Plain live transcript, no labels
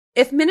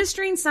If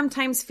ministering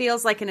sometimes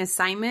feels like an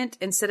assignment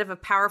instead of a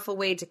powerful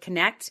way to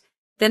connect,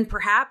 then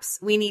perhaps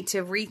we need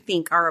to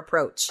rethink our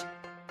approach.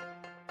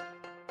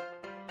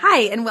 Hi,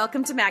 and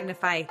welcome to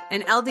Magnify,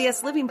 an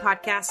LDS Living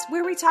podcast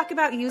where we talk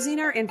about using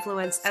our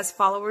influence as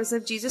followers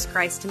of Jesus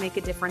Christ to make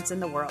a difference in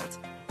the world.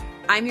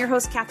 I'm your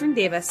host, Catherine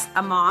Davis,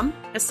 a mom,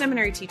 a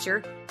seminary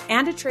teacher,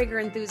 and a Traeger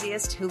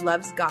enthusiast who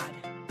loves God.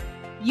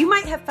 You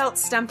might have felt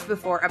stumped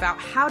before about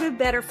how to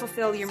better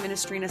fulfill your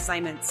ministering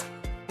assignments.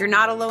 You're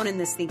not alone in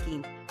this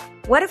thinking.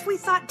 What if we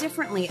thought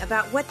differently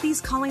about what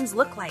these callings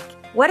look like?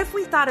 What if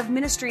we thought of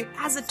ministry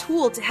as a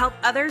tool to help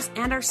others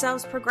and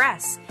ourselves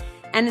progress?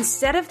 And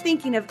instead of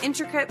thinking of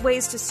intricate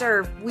ways to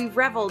serve, we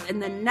reveled in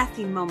the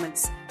nothing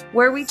moments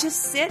where we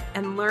just sit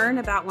and learn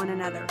about one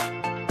another.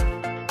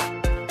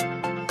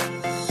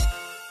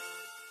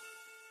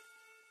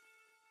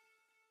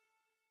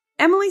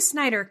 Emily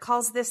Snyder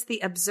calls this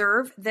the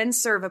observe, then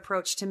serve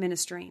approach to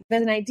ministering.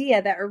 An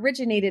idea that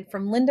originated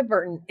from Linda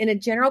Burton in a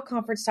general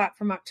conference talk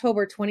from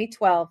October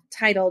 2012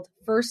 titled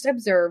First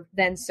Observe,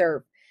 Then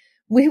Serve.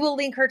 We will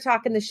link her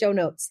talk in the show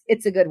notes.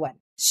 It's a good one.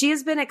 She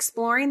has been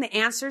exploring the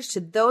answers to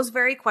those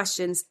very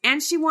questions,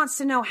 and she wants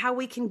to know how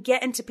we can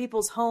get into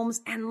people's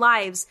homes and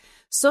lives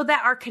so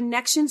that our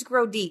connections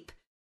grow deep.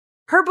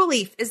 Her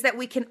belief is that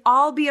we can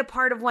all be a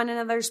part of one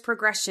another's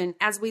progression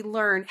as we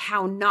learn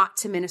how not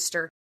to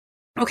minister.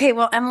 Okay,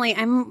 well, Emily,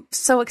 I'm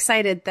so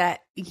excited that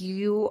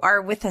you are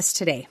with us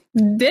today.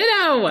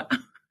 Ditto.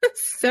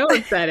 So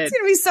excited. It's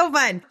going to be so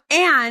fun.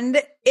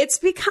 And it's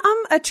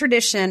become a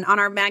tradition on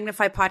our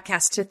Magnify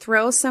podcast to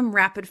throw some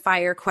rapid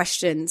fire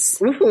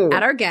questions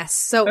at our guests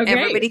so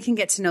everybody can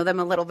get to know them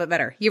a little bit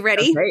better. You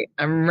ready? Okay,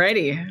 I'm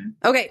ready.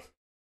 Okay.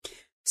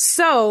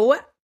 So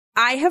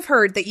I have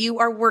heard that you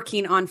are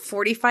working on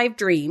 45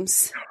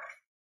 dreams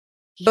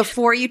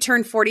before you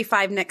turn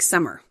 45 next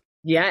summer.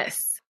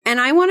 Yes. And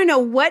I want to know,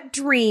 what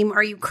dream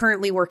are you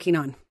currently working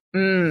on?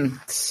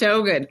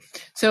 So good.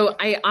 So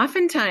I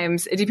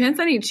oftentimes, it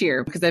depends on each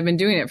year because I've been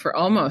doing it for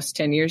almost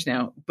 10 years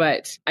now,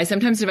 but I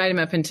sometimes divide them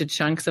up into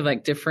chunks of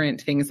like different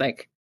things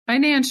like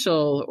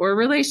financial or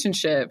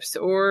relationships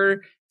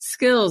or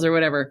skills or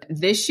whatever.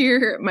 This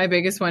year, my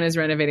biggest one is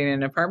renovating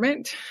an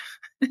apartment.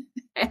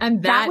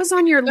 And that was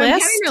on your list?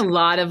 I'm having a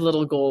lot of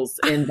little goals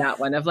in that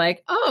one of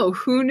like, oh,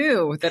 who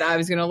knew that I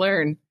was going to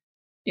learn,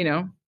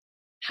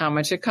 how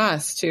much it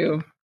costs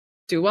to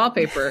do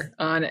wallpaper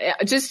on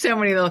just so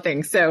many little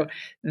things. So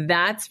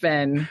that's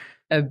been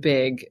a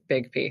big,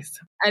 big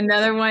piece.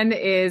 Another one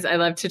is I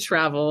love to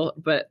travel,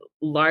 but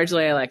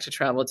largely I like to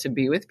travel to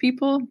be with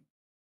people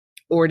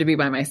or to be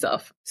by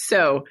myself.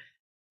 So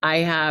I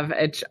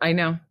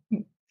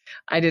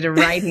did a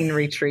writing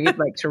retreat,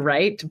 like to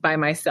write by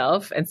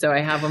myself. And so I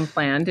have them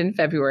planned in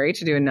February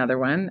to do another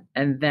one.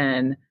 And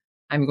then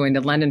I'm going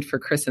to London for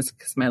Christmas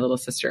because my little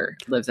sister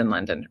lives in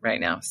London right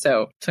now.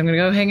 So I'm going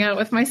to go hang out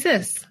with my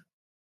sis.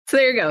 So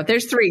there you go.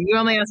 There's 3. You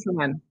only asked for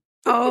 1.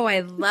 Oh,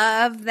 I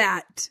love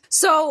that.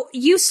 So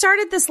you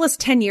started this list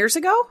 10 years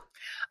ago?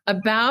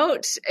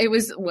 It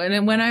was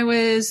when I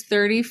was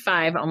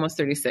 35, almost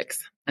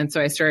 36. And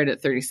so I started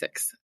at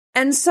 36.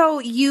 And so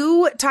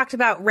you talked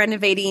about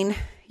renovating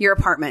your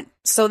apartment.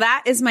 So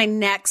that is my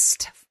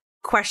next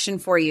question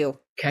for you.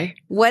 Okay.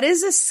 What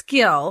is a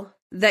skill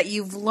that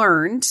you've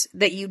learned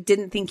that you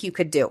didn't think you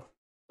could do?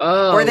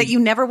 Oh. Or that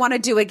you never want to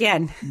do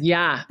again?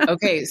 Yeah.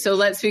 Okay. So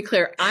let's be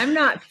clear. I'm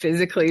not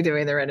physically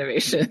doing the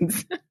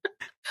renovations.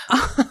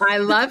 I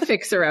love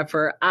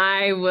fixer-upper.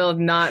 I will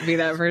not be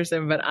that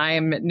person, but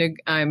I'm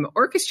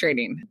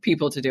orchestrating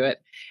people to do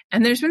it.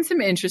 And there's been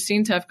some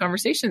interesting, tough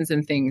conversations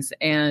and things.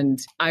 And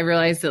I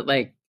realized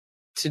that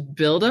to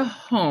build a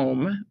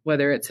home,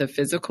 whether it's a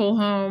physical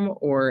home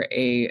or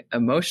a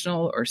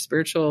emotional or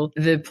spiritual,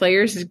 the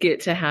players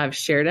get to have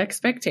shared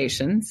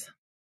expectations,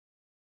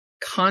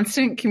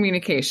 constant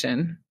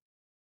communication,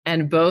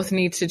 and both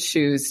need to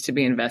choose to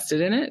be invested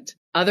in it.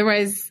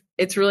 Otherwise,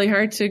 it's really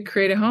hard to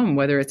create a home,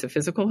 whether it's a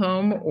physical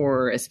home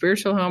or a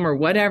spiritual home or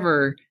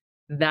whatever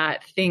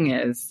that thing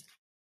is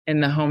in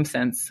the home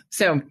sense.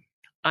 So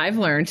I've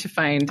learned to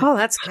find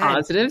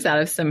positives out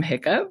of some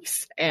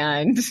hiccups,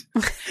 and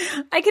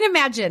I can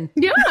imagine.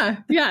 Yeah,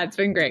 it's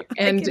been great.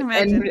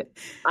 And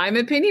I'm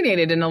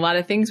opinionated in a lot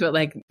of things, but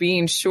like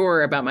being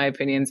sure about my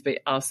opinions,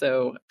 but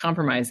also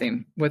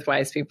compromising with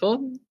wise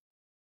people.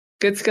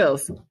 Good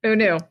skills. Who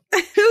knew?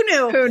 Who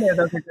knew? Who knew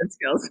those are good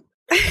skills?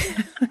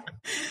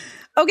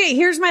 Okay,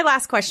 here's my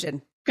last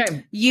question.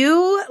 Okay.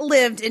 You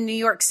lived in New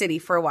York City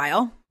for a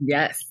while.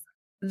 Yes.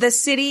 The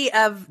city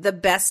of the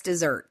best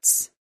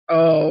desserts.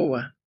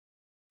 Oh.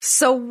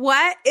 So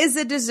what is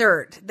a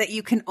dessert that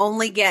you can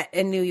only get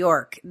in New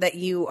York that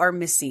you are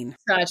missing?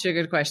 Such a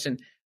good question.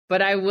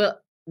 But I will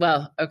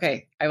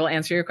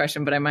answer your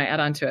question, but I might add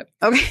on to it.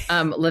 Okay.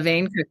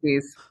 Levain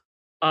cookies.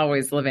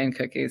 Always Levain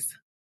cookies.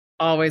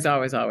 Always,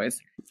 always, always.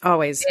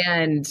 Always.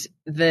 And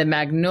the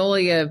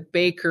Magnolia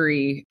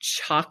Bakery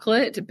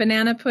chocolate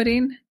banana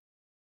pudding.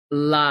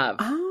 Love.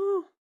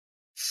 Oh.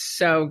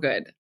 So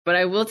good. But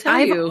I will tell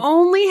I've you.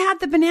 only had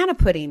the banana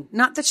pudding,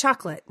 not the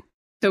chocolate.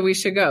 So we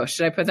should go.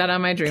 Should I put that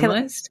on my dream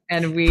list?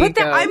 And we put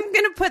that, go. I'm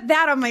going to put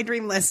that on my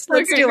dream list.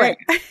 Let's do great.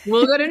 it.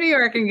 We'll go to New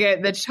York and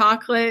get the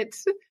chocolate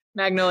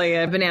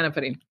Magnolia banana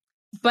pudding.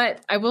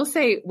 But I will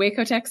say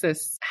Waco,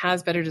 Texas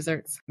has better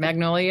desserts.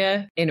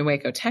 Magnolia in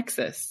Waco,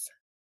 Texas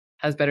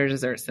has better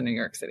desserts than New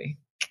York City.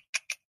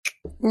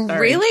 Sorry.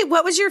 Really?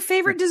 What was your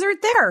favorite dessert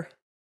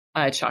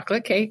there?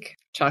 Chocolate cake,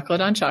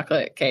 chocolate on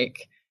chocolate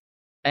cake.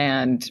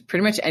 And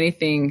pretty much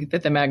anything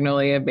that the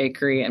Magnolia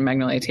Bakery and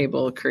Magnolia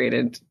Table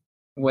created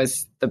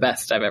was the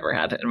best I've ever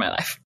had in my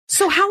life.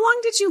 So how long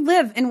did you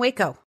live in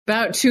Waco?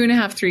 About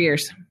 2.5, 3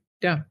 years.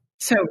 Yeah.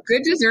 So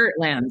good dessert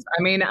lands.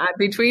 I mean,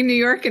 between New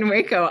York and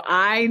Waco,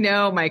 I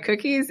know my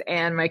cookies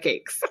and my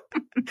cakes.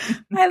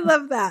 I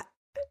love that.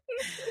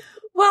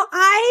 Well,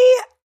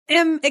 I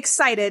am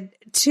excited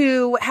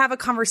to have a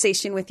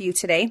conversation with you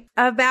today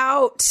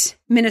about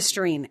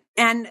ministering.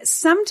 And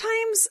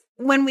sometimes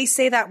when we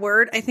say that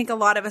word, I think a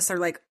lot of us are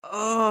like,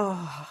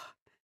 oh,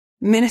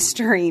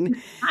 ministering,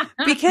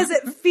 because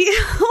it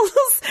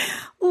feels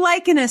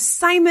like an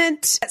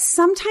assignment.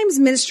 Sometimes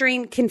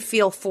ministering can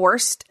feel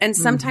forced. And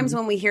sometimes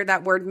when we hear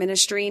that word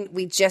ministering,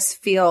 we just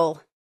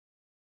feel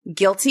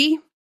guilty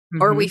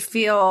or we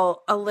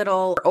feel a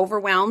little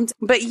overwhelmed.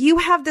 But you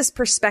have this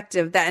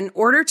perspective that in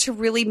order to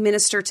really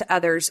minister to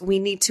others, we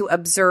need to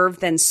observe,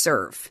 then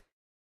serve.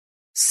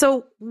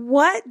 So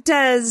what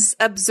does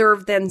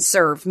observe, then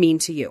serve mean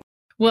to you?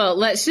 Well,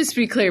 let's just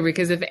be clear,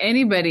 because if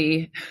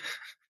anybody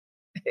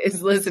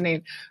is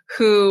listening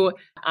who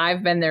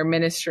I've been their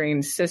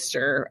ministering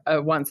sister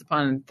once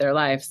upon their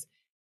lives,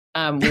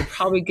 will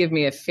probably give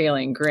me a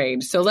failing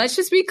grade. So let's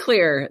just be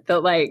clear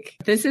that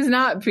this is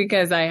not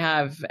because I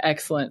have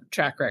excellent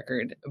track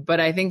record, but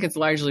I think it's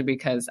largely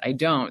because I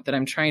don't, that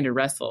I'm trying to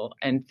wrestle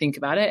and think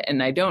about it.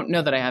 And I don't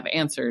know that I have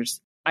answers.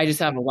 I just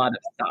have a lot of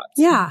thoughts.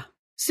 Yeah.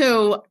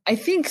 So I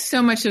think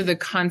so much of the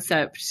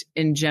concept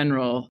in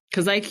general,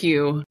 because like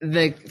you,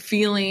 the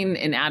feeling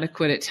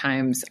inadequate at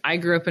times, I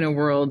grew up in a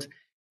world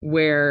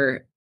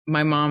where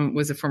my mom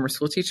was a former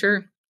school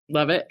teacher.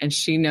 Love it. And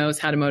she knows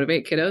how to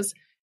motivate kiddos.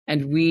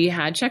 And we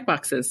had check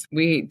boxes.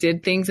 We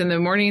did things in the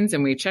mornings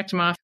and we checked them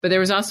off. But there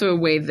was also a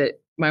way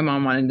that my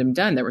mom wanted them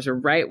done. There was a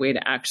right way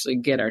to actually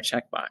get our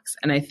checkbox.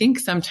 And I think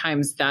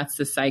sometimes that's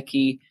the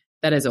psyche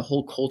that as a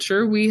whole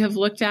culture we have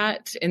looked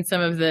at in some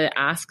of the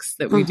asks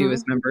that we do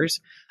as members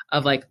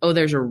of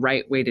there's a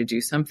right way to do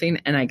something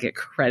and I get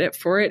credit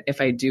for it if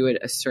I do it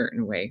a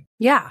certain way.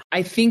 Yeah.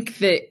 I think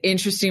the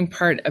interesting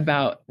part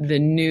about the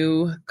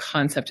new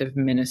concept of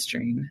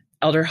ministering,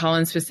 Elder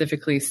Holland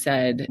specifically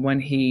said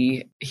when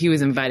he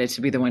was invited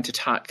to be the one to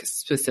talk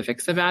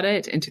specifics about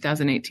it in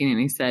 2018. And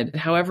he said,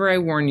 however, I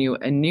warn you,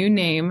 a new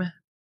name,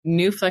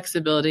 new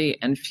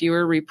flexibility, and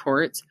fewer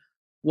reports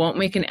won't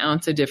make an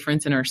ounce of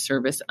difference in our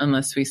service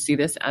unless we see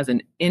this as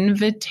an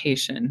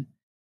invitation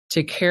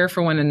to care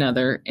for one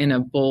another in a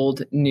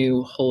bold,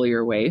 new,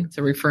 holier way.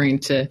 So referring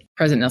to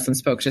President Nelson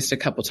spoke just a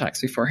couple talks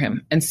before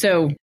him. And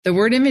so the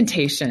word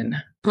invitation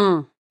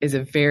is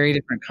a very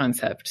different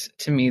concept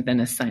to me than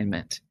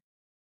assignment.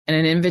 And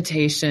an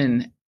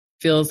invitation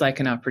feels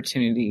like an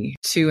opportunity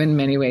to, in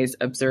many ways,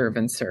 observe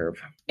and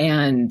serve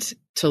and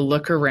to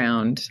look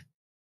around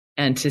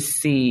and to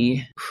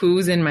see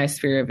who's in my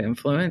sphere of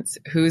influence,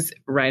 who's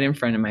right in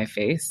front of my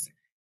face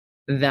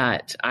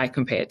that I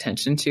can pay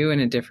attention to in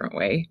a different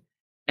way.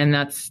 And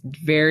that's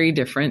very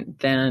different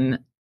than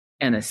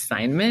an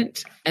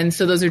assignment. And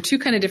so those are two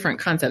kind of different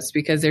concepts,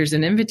 because there's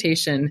an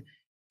invitation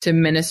to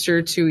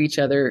minister to each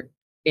other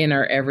in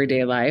our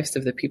everyday lives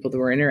of the people that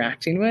we're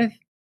interacting with.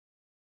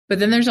 But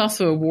then there's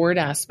also a ward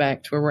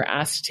aspect where we're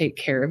asked to take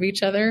care of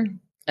each other.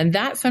 And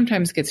that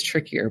sometimes gets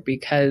trickier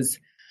because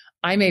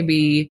I may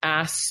be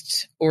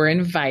asked or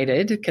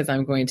invited, because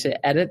I'm going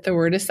to edit the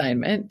word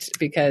assignment,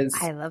 because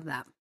I love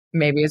that.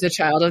 Maybe as a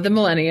child of the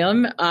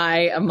millennium,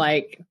 I am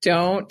I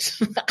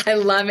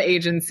love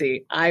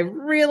agency. I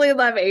really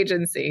love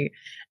agency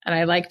and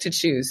I like to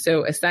choose.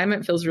 So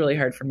assignment feels really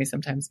hard for me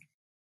sometimes.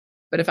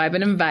 But if I've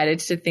been invited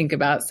to think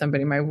about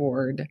somebody in my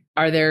ward,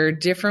 are there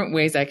different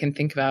ways I can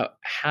think about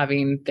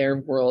having their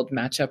world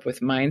match up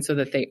with mine so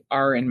that they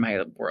are in my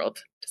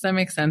world? Does that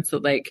make sense?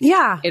 That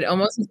yeah, it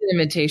almost is an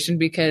invitation,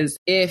 because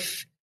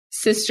if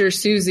Sister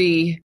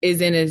Susie is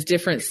in a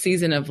different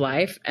season of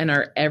life and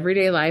our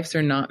everyday lives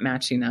are not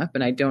matching up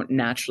and I don't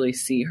naturally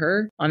see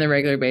her on a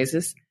regular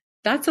basis,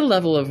 that's a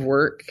level of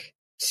work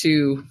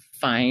to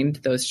find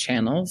those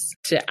channels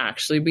to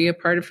actually be a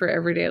part of her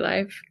everyday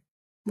life.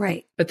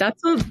 Right. But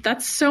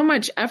that's so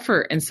much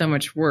effort and so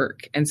much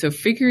work. And so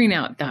figuring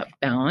out that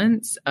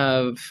balance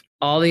of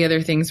all the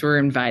other things we're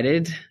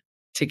invited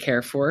to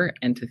care for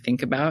and to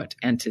think about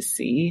and to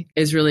see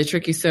is really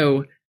tricky.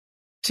 So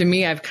to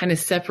me, I've kind of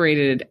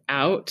separated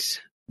out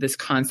this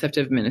concept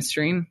of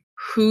ministering.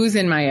 Who's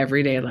in my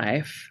everyday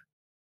life?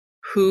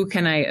 Who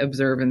can I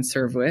observe and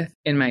serve with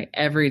in my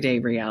everyday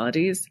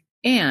realities?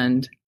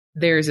 And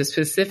there's a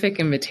specific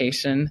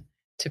invitation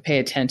to pay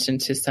attention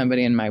to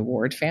somebody in my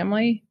ward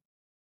family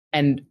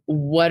And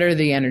what are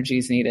the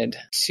energies needed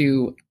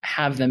to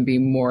have them be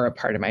more a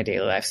part of my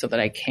daily life so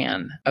that I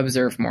can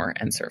observe more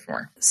and serve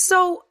more?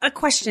 So a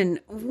question,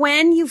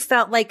 when you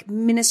felt like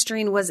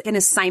ministering was an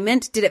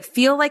assignment, did it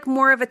feel like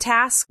more of a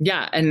task?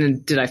 Yeah.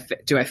 And do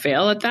I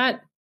fail at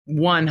that?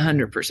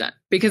 100%.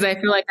 Because I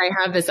feel like I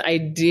have this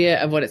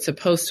idea of what it's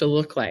supposed to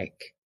look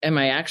like. Am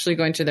I actually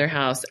going to their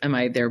house? Am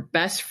I their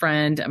best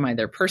friend? Am I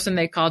their person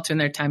they call to in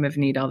their time of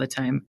need all the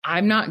time?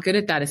 I'm not good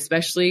at that,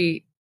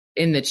 especially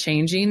in the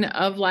changing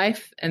of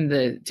life and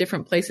the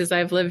different places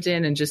I've lived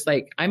in. And just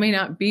like, I may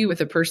not be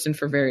with a person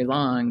for very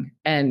long,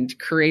 and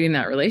creating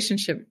that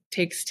relationship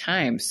takes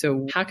time.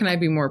 So how can I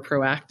be more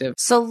proactive?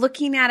 So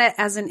looking at it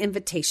as an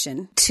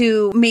invitation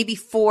to maybe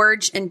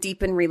forge and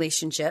deepen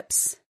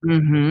relationships.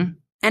 Mm-hmm.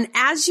 And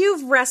as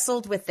you've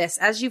wrestled with this,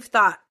 as you've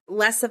thought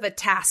less of a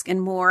task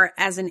and more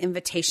as an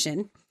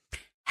invitation,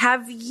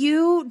 have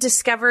you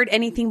discovered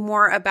anything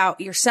more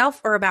about yourself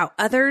or about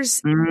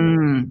others?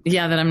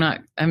 Yeah, that I'm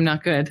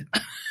not good.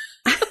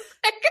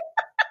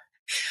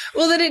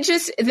 Well,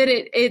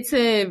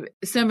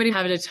 somebody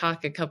having to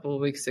talk a couple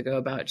of weeks ago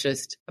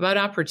about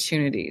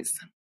opportunities.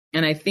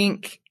 And I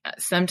think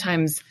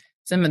sometimes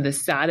some of the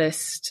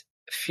saddest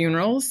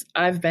funerals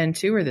I've been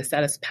to, or the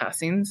saddest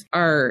passings,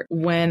 are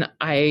when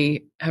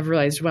I have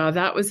realized, wow,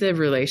 that was a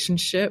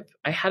relationship.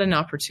 I had an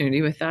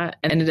opportunity with that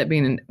and ended up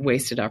being a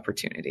wasted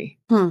opportunity.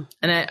 And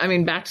I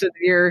mean, back to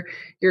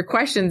your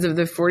questions of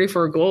the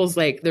 44 goals,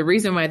 like the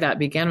reason why that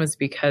began was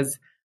because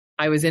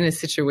I was in a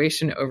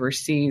situation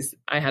overseas.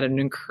 I had an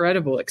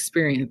incredible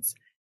experience,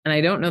 and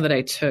I don't know that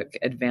I took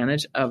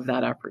advantage of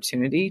that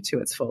opportunity to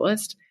its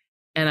fullest.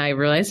 And I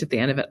realized at the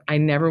end of it, I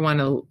never want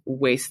to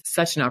waste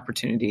such an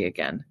opportunity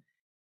again.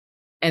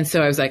 And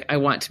so I was like, I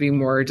want to be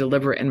more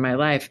deliberate in my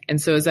life.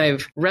 And so as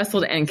I've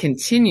wrestled and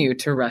continue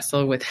to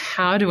wrestle with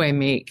how do I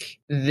make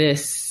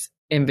this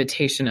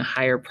invitation a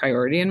higher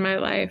priority in my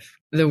life,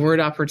 the word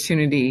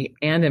opportunity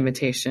and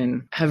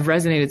invitation have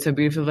resonated so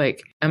beautifully.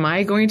 Like, am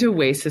I going to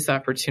waste this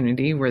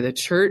opportunity where the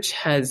church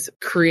has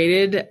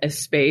created a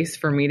space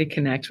for me to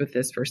connect with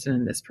this person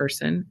and this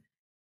person?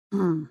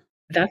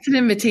 That's an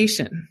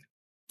invitation.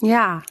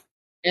 Yeah.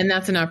 And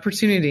that's an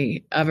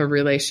opportunity of a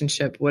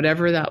relationship,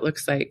 whatever that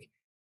looks like.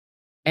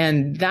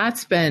 And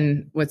that's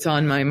been what's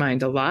on my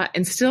mind a lot,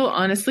 and still,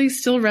 honestly,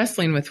 still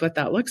wrestling with what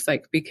that looks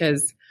like,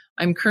 because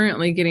I'm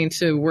currently getting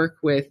to work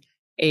with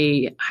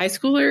a high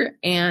schooler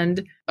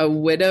and a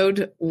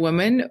widowed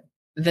woman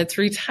that's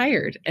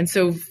retired. And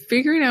so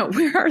figuring out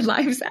where our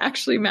lives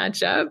actually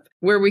match up,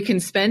 where we can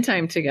spend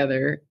time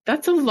together,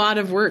 that's a lot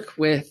of work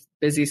with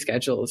busy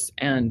schedules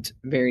and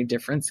very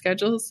different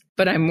schedules.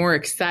 But I'm more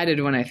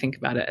excited when I think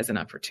about it as an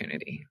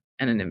opportunity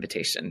and an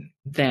invitation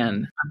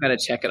than I've got to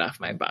check it off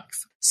my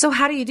box. So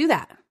how do you do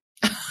that?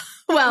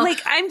 Well, like,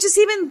 I'm just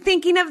even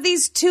thinking of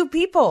these two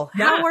people.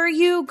 Yeah. How are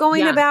you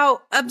going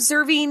about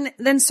observing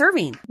then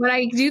serving? But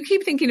I do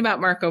keep thinking about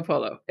Marco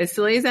Polo, as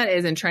silly as that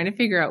is, and trying to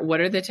figure out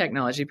what are the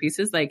technology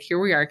pieces. Like, here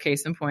we are,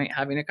 case in point,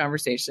 having a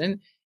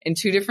conversation in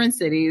two different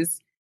cities,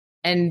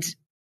 and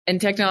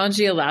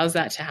technology allows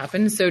that to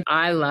happen. So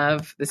I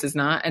love, this is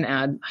not an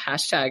ad,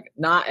 hashtag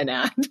not an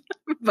ad,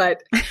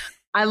 but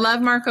I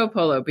love Marco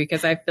Polo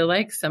because I feel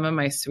like some of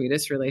my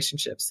sweetest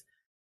relationships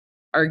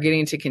are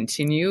getting to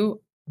continue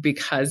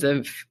because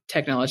of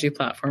technology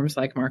platforms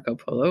like Marco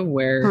Polo,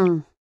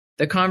 where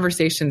the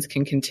conversations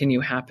can continue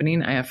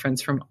happening. I have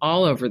friends from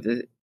all over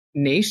the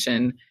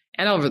nation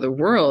and all over the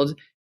world.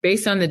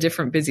 Based on the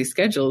different busy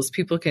schedules,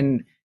 people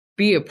can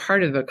be a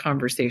part of a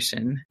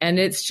conversation, and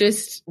it's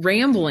just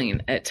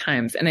rambling at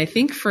times. And I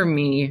think for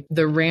me,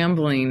 the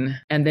rambling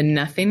and the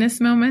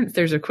nothingness moments,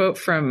 there's a quote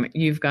from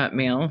You've Got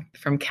Mail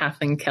from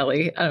Kathleen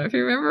Kelly. I don't know if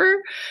you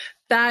remember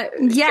that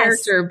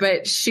character,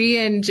 but she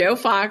and Joe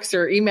Fox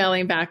are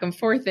emailing back and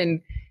forth,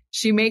 and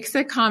she makes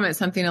a comment,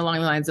 something along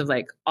the lines of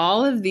like,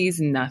 all of these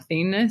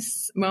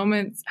nothingness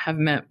moments have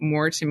meant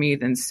more to me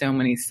than so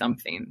many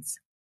somethings.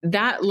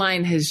 That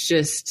line has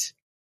just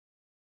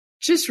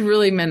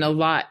really meant a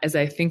lot as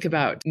I think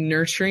about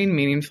nurturing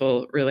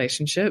meaningful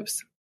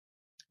relationships,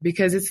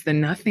 because it's the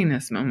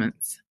nothingness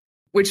moments,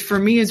 which for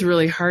me is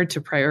really hard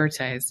to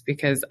prioritize,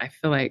 because I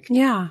feel like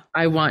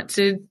I want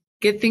to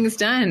get things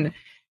done.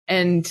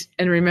 And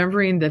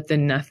remembering that the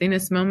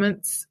nothingness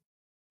moments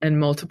and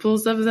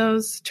multiples of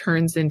those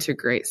turns into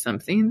great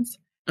somethings.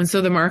 And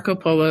so the Marco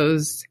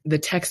Polos, the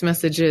text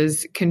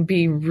messages can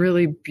be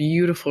really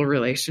beautiful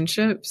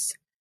relationships,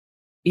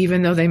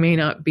 even though they may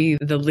not be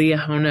the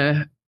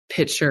Liahona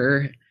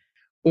picture,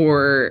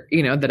 or,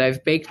 you know, that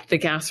I've baked the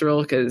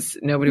casserole because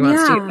nobody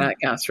wants to eat that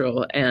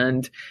casserole,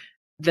 and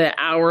the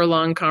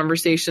hour-long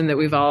conversation that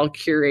we've all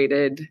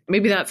curated.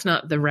 Maybe that's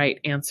not the right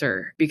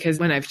answer, because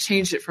when I've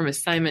changed it from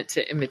assignment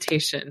to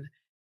invitation,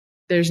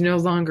 there's no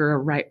longer a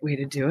right way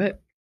to do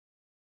it.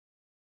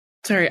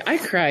 Sorry, I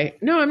cry.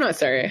 No, I'm not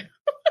sorry.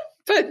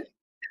 But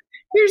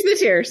here's the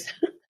tears.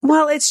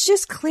 Well, it's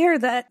just clear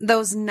that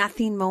those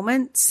nothing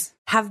moments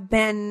have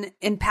been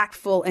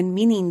impactful and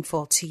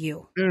meaningful to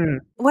you? Mm.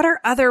 What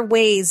are other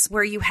ways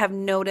where you have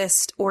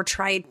noticed or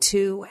tried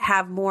to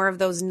have more of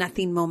those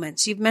nothing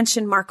moments? You've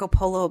mentioned Marco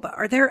Polo, but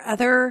are there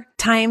other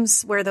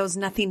times where those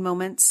nothing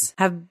moments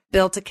have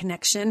built a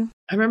connection?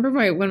 I remember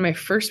one of my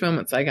first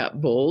moments, I got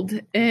bold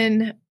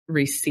in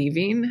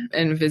receiving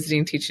and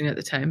visiting teaching at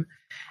the time.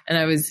 And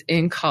I was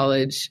in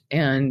college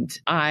and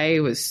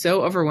I was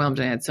so overwhelmed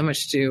and I had so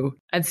much to do.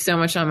 I had so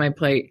much on my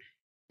plate.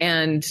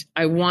 And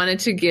I wanted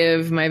to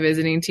give my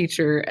visiting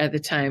teacher at the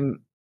time,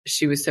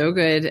 she was so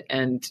good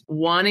and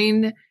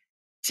wanting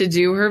to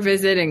do her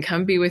visit and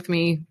come be with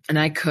me. And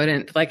I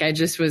couldn't, like, I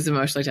just was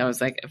emotionally, I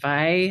was like, if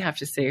I have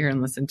to sit here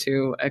and listen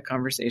to a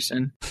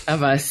conversation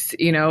of us,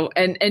 you know,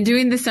 and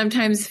doing the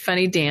sometimes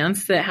funny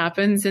dance that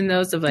happens in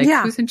those of like,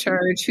 who's in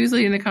charge, who's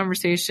leading the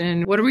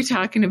conversation, what are we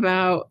talking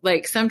about?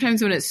 Like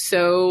sometimes when it's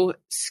so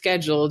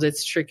scheduled,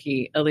 it's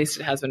tricky. At least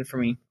it has been for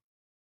me.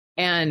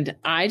 And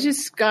I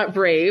just got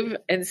brave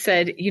and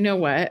said, you know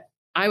what?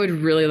 I would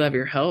really love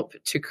your help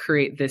to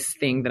create this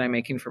thing that I'm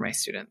making for my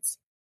students.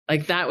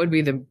 Like that would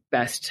be the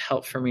best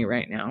help for me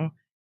right now.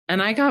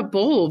 And I got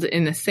bold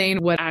in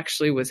saying what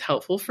actually was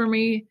helpful for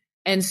me.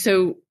 And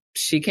so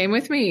she came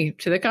with me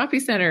to the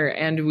copy center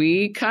and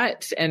we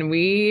cut and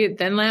we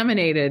then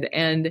laminated.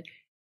 And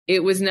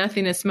it was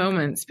nothingness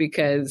moments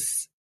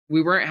because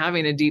we weren't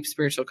having a deep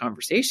spiritual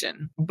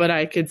conversation. But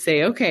I could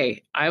say,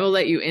 okay, I will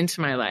let you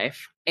into my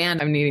life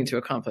and I'm needing to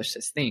accomplish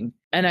this thing.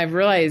 And I've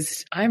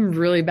realized I'm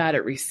really bad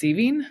at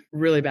receiving,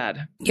 really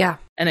bad. Yeah.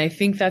 And I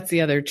think that's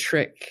the other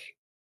trick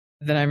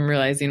that I'm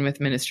realizing with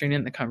ministering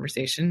in the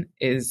conversation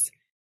is,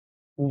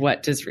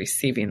 what does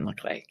receiving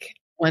look like?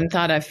 One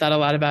thought I've thought a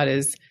lot about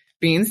is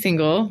being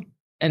single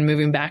and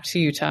moving back to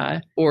Utah,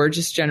 or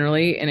just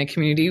generally in a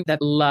community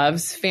that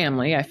loves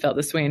family. I felt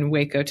this way in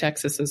Waco,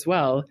 Texas as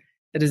well.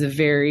 That is a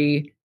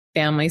very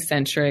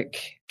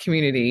family-centric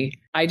community.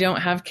 I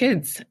don't have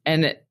kids.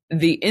 And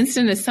the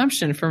instant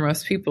assumption for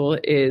most people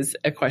is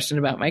a question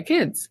about my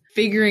kids.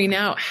 Figuring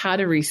out how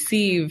to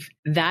receive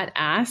that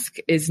ask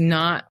is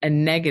not a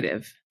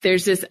negative.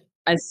 There's this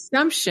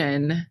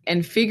assumption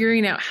and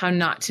figuring out how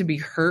not to be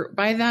hurt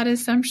by that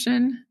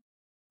assumption,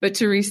 but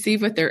to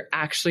receive what they're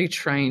actually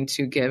trying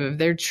to give. If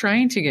they're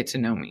trying to get to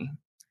know me,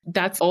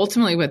 that's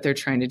ultimately what they're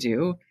trying to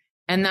do.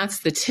 And that's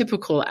the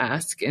typical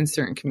ask in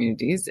certain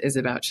communities is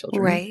about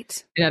children.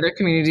 Right. In other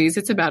communities,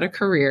 it's about a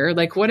career,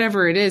 like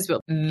whatever it is. But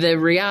the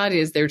reality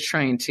is they're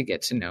trying to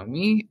get to know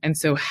me. And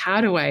so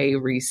how do I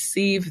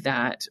receive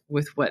that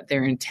with what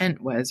their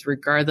intent was,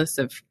 regardless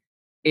of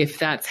if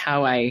that's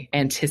how I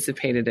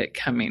anticipated it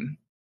coming?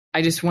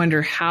 I just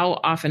wonder, how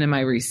often am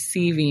I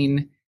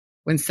receiving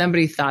when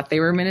somebody thought they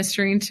were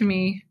ministering to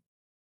me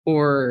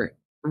or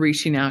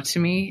reaching out to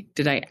me?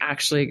 Did I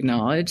actually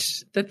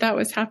acknowledge that that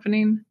was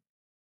happening?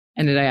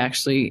 And did I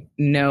actually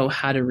know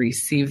how to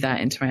receive that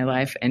into my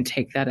life and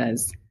take that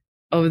as,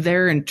 oh,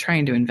 they're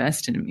trying to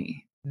invest in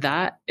me?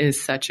 That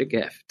is such a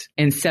gift.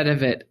 Instead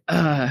of it,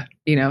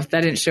 if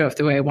that didn't show up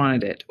the way I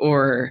wanted it,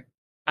 or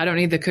I don't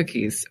need the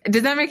cookies.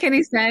 Does that make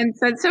any sense?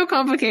 That's so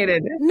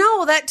complicated.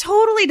 No, that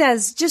totally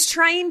does. Just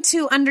trying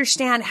to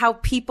understand how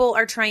people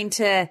are trying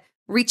to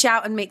reach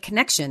out and make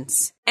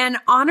connections and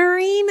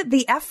honoring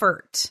the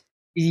effort.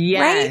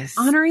 Yes.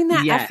 Right? Honoring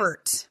that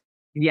effort.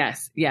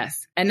 Yes.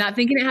 And not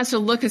thinking it has to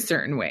look a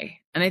certain way.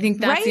 And I think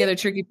that's the other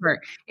tricky part.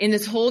 In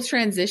this whole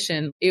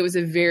transition, it was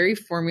a very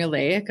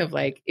formulaic of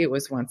like, it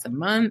was once a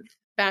month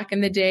back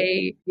in the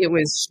day. It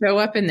was show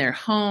up in their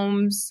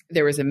homes.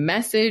 There was a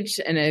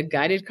message and a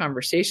guided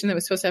conversation that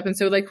was supposed to happen.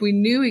 So like we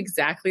knew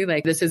exactly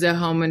like this is a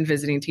home and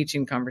visiting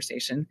teaching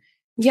conversation.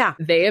 Yeah.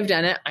 They have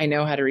done it. I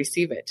know how to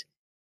receive it.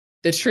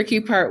 The tricky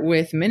part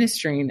with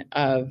ministering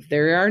of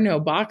there are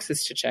no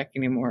boxes to check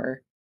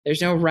anymore.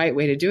 There's no right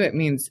way to do it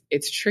means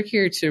it's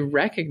trickier to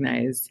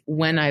recognize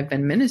when I've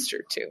been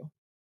ministered to,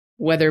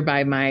 whether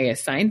by my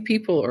assigned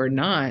people or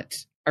not.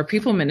 Are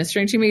people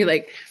ministering to me?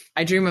 Like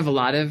I dream of a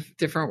lot of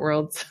different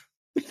worlds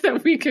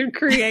that we could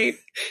create,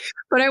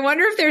 but I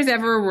wonder if there's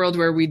ever a world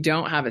where we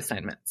don't have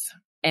assignments.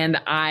 And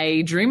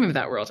I dream of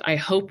that world. I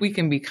hope we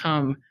can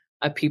become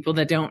a people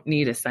that don't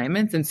need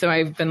assignments. And so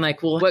I've been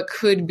like, well, what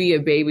could be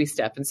a baby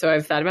step? And so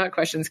I've thought about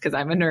questions because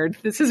I'm a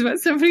nerd. This is what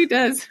somebody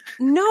does.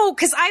 No,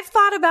 because I've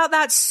thought about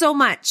that so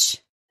much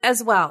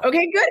as well.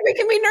 Okay, good. We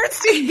can be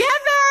nerds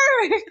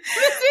together. This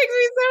makes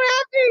me so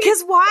happy.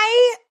 Because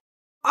why?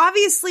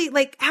 Obviously,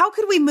 like, how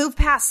could we move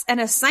past an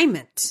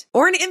assignment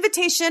or an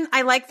invitation?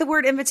 I like the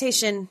word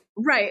invitation.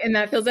 Right. And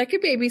that feels like a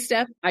baby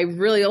step. I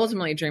really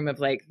ultimately dream of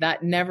like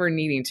that never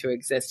needing to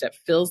exist. It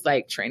feels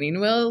like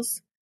training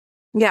wheels.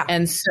 Yeah.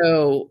 And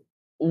so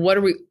what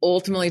are we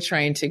ultimately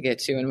trying to get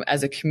to? And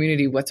as a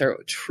community, what's our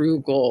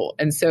true goal?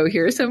 And so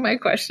here are some of my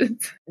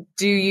questions.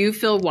 Do you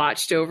feel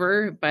watched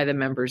over by the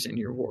members in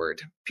your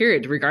ward?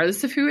 Period.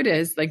 Regardless of who it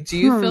is. Like, do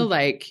you feel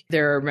like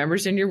there are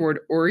members in your ward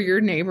or your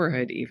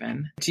neighborhood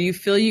even? Do you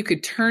feel you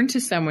could turn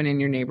to someone in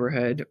your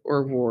neighborhood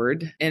or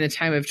ward in a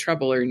time of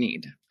trouble or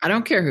need? I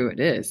don't care who it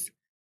is.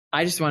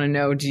 I just want to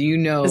know, do you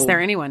know, is there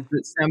anyone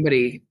that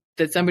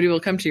somebody will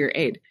come to your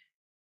aid?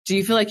 Do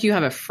you feel like you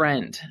have a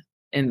friend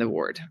in the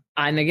ward?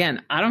 And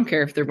again, I don't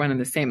care if they're one and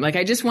the same. Like,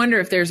 I just wonder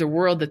if there's a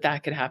world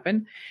that could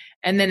happen.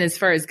 And then as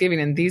far as giving,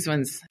 and these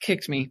ones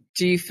kicked me,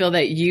 do you feel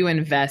that you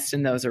invest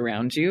in those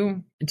around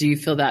you? Do you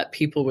feel that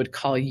people would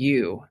call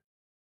you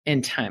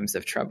in times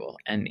of trouble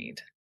and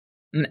need?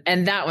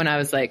 And that one, I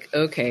was like,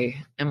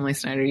 okay, Emily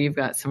Snyder, you've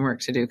got some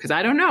work to do, because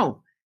I don't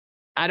know.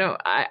 I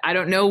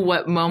don't know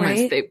what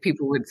moments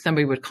that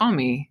somebody would call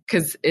me,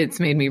 because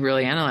it's made me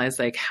really analyze,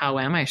 like, how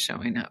am I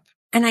showing up?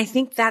 And I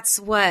think that's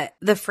what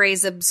the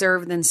phrase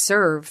observe then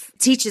serve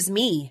teaches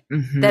me,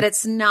 that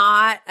it's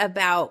not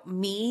about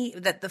me,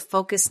 that the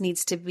focus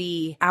needs to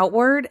be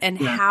outward, and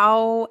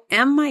how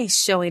am I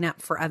showing up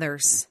for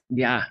others?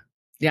 Yeah.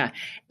 Yeah.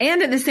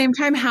 And at the same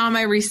time, how am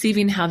I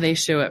receiving how they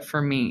show up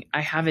for me?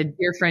 I have a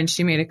dear friend,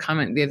 she made a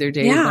comment the other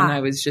day when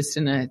I was just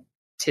in a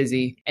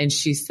tizzy, and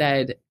she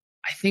said,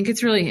 I think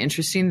it's really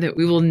interesting that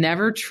we will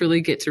never truly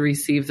get to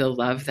receive the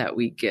love that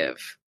we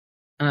give.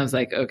 And I was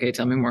like, okay,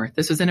 tell me more.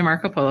 This was in a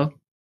Marco Polo.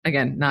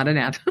 Again, not an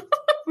ad.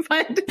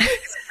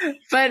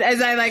 but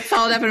as I like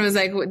followed up and was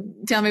like,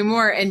 tell me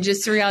more. And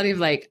just the reality of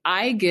like,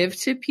 I give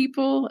to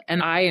people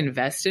and I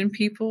invest in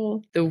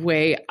people the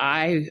way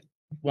I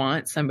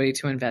want somebody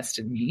to invest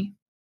in me.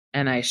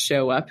 And I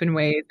show up in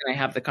ways and I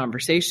have the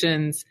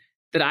conversations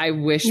that I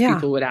wish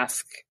people would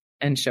ask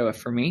and show up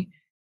for me.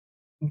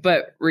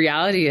 But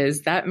reality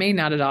is that may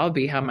not at all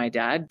be how my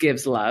dad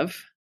gives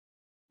love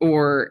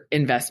or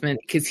investment,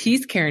 because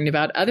he's caring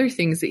about other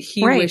things that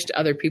he wished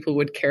other people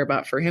would care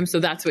about for him. So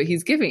that's what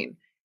he's giving.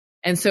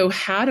 And so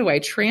how do I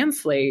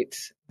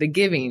translate the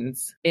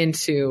givings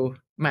into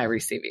my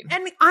receiving?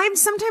 And I'm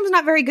sometimes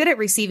not very good at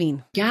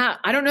receiving. Yeah.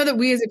 I don't know that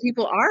we as a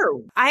people are.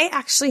 I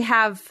actually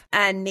have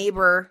a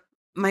neighbor,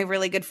 my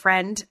really good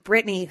friend,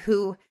 Brittany,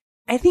 who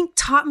I think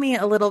taught me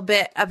a little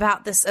bit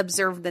about this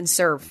observe then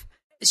serve.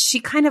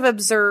 She kind of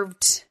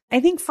observed,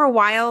 I think for a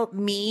while,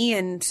 me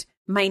and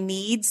my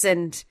needs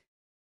and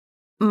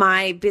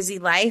my busy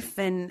life.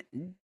 And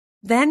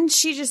then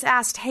she just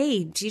asked,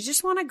 hey, do you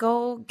just want to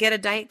go get a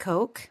Diet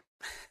Coke?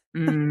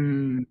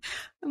 I'm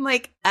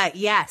like,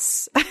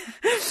 yes,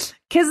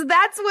 because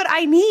that's what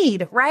I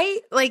need, right?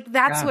 Like,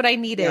 that's what I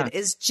needed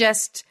is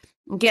just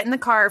get in the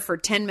car for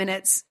 10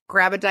 minutes,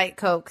 grab a Diet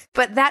Coke.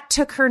 But that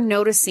took her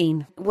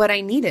noticing what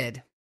I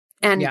needed.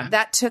 And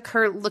that took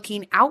her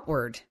looking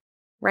outward,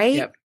 right?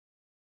 Yep.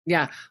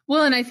 Yeah.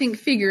 Well, and I think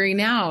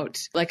figuring out,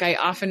 like, I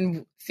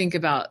often think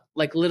about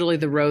like literally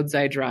the roads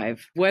I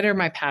drive. What are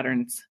my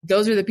patterns?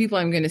 Those are the people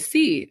I'm going to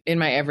see in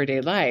my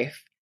everyday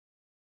life.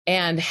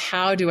 And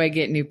how do I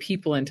get new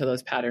people into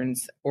those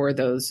patterns or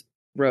those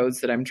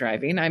roads that I'm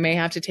driving? I may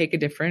have to take a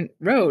different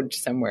road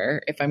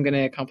somewhere if I'm going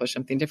to accomplish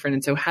something different.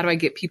 And so how do I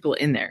get people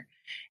in there?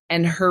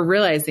 And her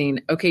realizing,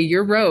 okay,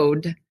 your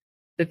road,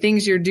 the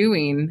things you're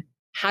doing,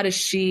 how does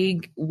she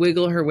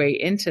wiggle her way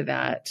into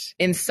that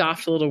in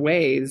soft little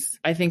ways,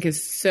 I think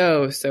is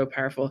so, so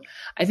powerful.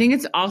 I think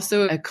it's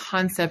also a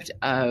concept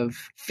of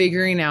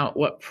figuring out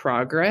what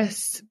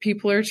progress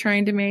people are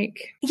trying to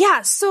make.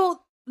 Yeah.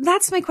 So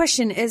that's my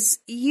question is,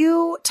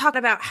 you talk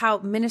about how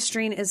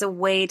ministering is a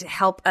way to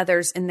help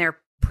others in their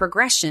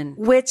progression,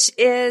 which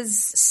is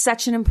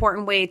such an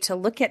important way to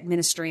look at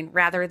ministering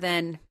rather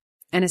than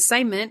an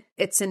assignment.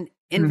 It's an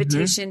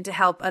invitation to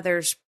help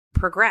others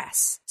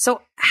progress.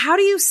 So how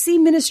do you see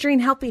ministering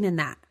helping in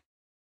that?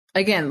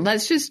 Again, I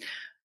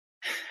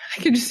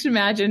can just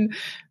imagine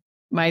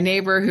my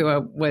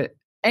neighbor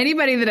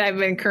anybody that I've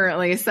been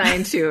currently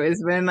assigned to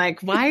has been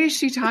like, why is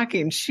she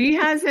talking? She's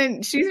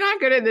not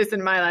good at this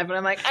in my life. And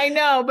I'm like, I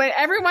know, but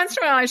every once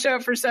in a while I show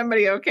up for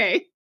somebody.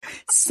 Okay.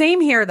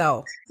 Same here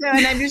though. So,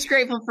 and I'm just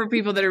grateful for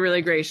people that are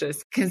really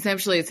gracious.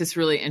 Conceptually, it's this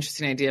really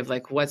interesting idea of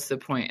like, what's the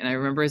point? And I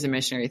remember as a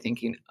missionary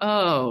thinking,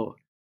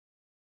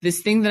 this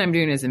thing that I'm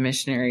doing as a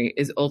missionary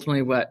is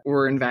ultimately what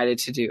we're invited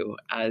to do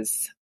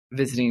as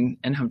visiting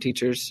and home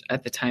teachers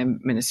at the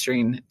time,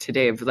 ministering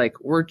today, of like,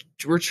 we're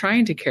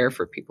trying to care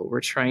for people.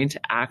 We're trying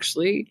to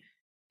actually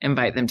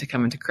invite them to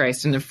come into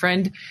Christ. And a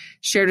friend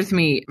shared with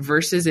me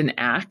verses in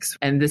Acts,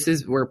 and this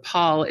is where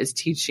Paul is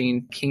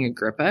teaching King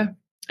Agrippa,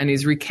 and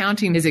he's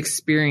recounting his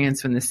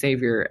experience when the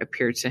Savior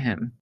appeared to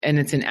him. And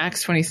it's in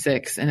Acts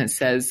 26, and it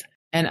says,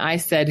 and I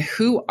said,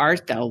 who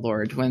art thou,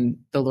 Lord? When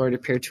the Lord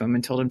appeared to him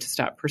and told him to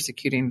stop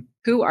persecuting.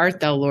 Who art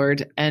thou,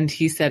 Lord? And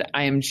he said,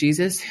 I am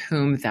Jesus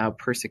whom thou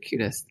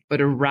persecutest.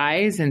 But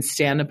arise and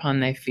stand upon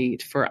thy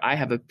feet, for I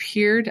have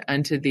appeared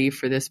unto thee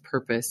for this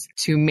purpose,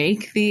 to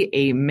make thee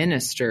a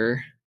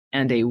minister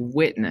and a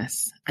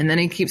witness. And then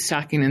he keeps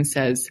talking and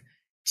says,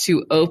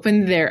 to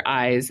open their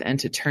eyes and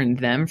to turn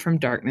them from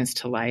darkness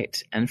to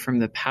light and from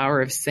the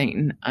power of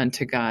Satan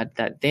unto God,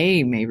 that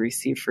they may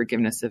receive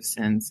forgiveness of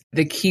sins.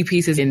 The key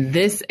pieces in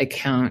this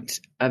account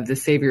of the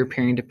Savior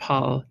appearing to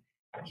Paul,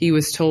 he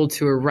was told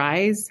to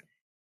arise.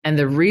 And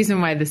the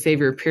reason why the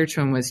Savior appeared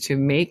to him was to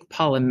make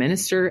Paul a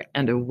minister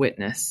and a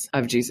witness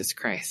of Jesus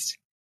Christ,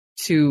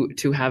 to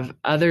have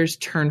others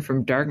turn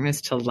from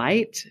darkness to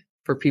light,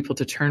 for people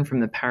to turn from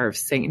the power of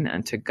Satan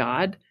unto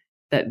God,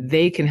 that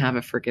they can have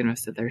a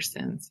forgiveness of their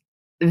sins.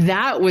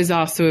 that was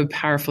also a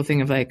powerful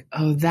thing of like,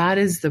 oh, that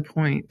is the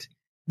point.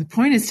 The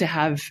point is to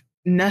have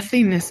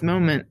nothingness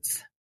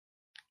moments,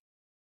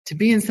 to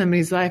be in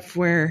somebody's life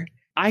where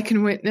I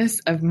can witness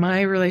of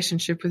my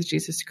relationship with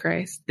Jesus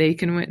Christ. They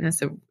can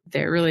witness of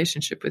their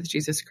relationship with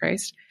Jesus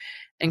Christ.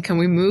 And can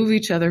we move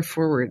each other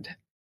forward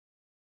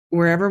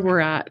wherever we're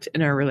at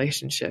in our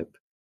relationship,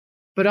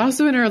 but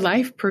also in our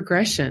life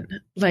progression?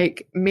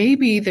 Like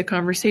maybe the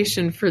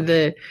conversation for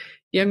the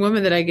young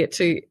woman that I get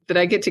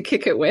to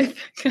kick it with,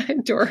 I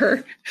adore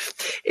her,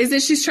 is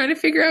that she's trying to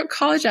figure out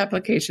college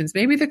applications.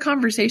 Maybe the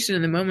conversation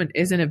in the moment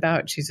isn't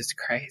about Jesus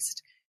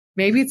Christ.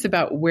 Maybe it's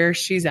about where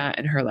she's at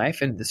in her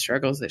life and the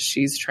struggles that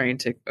she's trying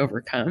to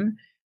overcome.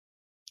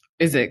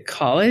 Is it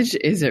college?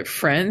 Is it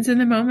friends in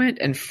the moment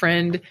and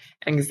friend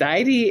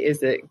anxiety?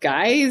 Is it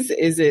guys?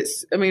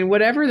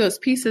 Whatever those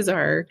pieces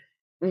are,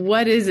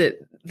 what is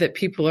it that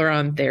people are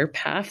on their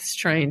paths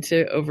trying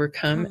to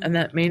overcome? And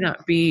that may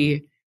not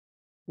be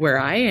where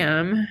I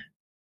am,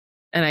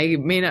 and I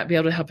may not be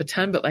able to help a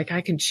ton, but like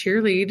I can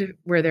cheerlead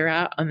where they're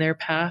at on their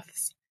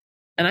paths.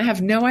 And I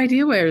have no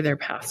idea where their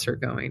paths are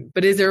going,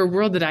 but is there a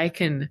world that I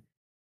can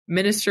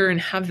minister and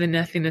have the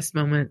nothingness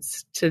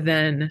moments to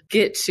then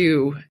get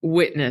to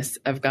witness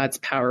of God's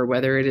power,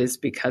 whether it is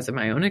because of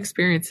my own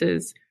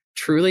experiences,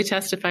 truly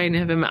testifying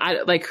of him.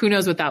 Who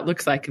knows what that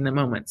looks like in the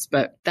moments,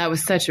 but that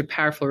was such a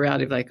powerful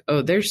reality of like,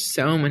 oh, there's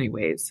so many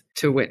ways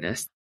to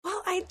witness.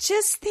 Well, I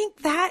just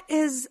think that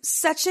is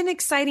such an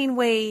exciting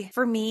way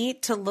for me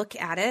to look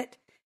at it,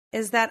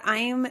 is that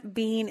I'm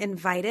being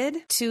invited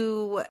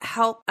to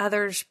help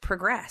others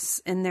progress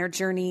in their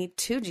journey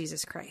to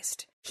Jesus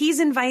Christ.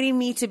 He's inviting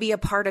me to be a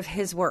part of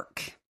his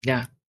work.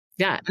 Yeah.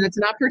 Yeah. And it's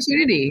an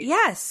opportunity.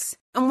 Yes.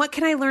 And what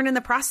can I learn in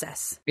the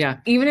process? Yeah.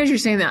 Even as you're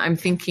saying that, I'm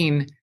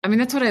thinking,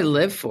 that's what I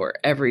live for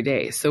every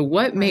day. So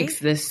what makes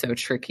this so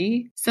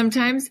tricky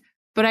sometimes?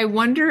 But I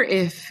wonder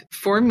if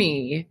for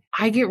me,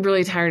 I get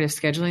really tired of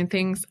scheduling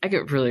things. I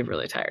get really,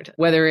 really tired.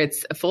 Whether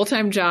it's a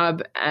full-time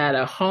job at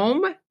a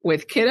home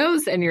with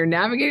kiddos and you're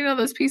navigating all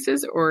those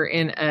pieces, or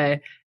in a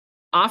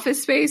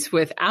office space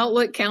with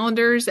Outlook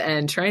calendars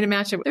and trying to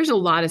match up. There's a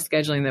lot of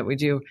scheduling that we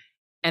do.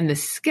 And the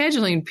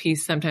scheduling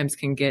piece sometimes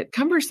can get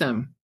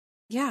cumbersome.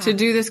 Yeah. To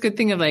do this good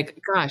thing of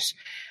like, gosh,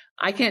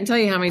 I can't tell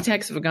you how many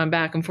texts have gone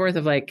back and forth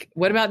of like,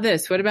 what about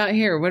this? What about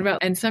here? What about,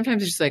 and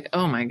sometimes it's just like,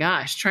 oh my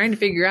gosh, trying to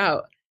figure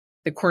out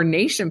the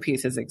coordination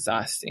piece is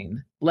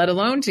exhausting, let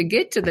alone to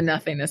get to the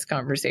nothingness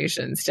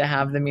conversations, to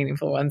have the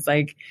meaningful ones.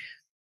 Like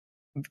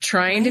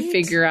trying to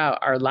figure out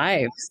our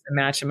lives and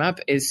match them up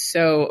is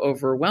so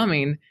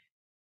overwhelming.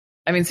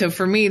 So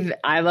for me,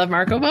 I love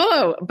Marco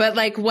Polo, but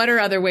like, what are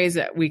other ways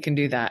that we can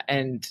do that?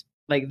 And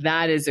like,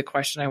 that is a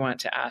question I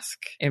want to ask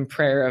in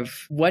prayer of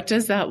what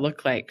does that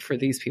look like for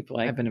these people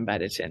I've been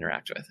invited to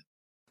interact with?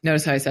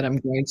 Notice how I said I'm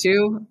going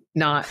to,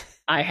 not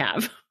I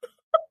have.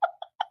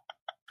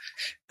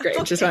 Great.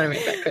 Okay. Just want to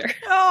make that clear.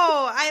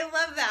 Oh, I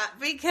love that,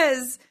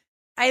 because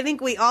I think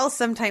we all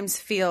sometimes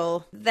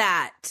feel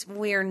that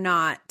we're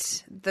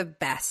not the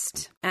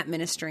best at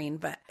ministering,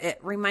 but it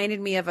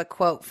reminded me of a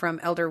quote from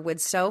Elder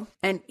Woodstow.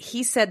 And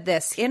he said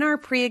this: in our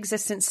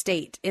pre-existent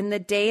state, in the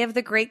day of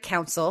the great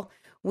council,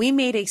 we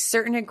made a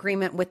certain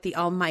agreement with the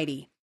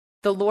Almighty.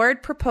 The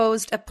Lord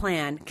proposed a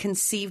plan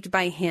conceived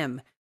by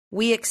him.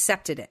 We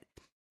accepted it.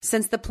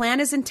 Since the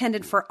plan is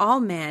intended for all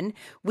men,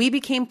 we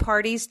became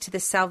parties to the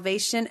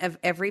salvation of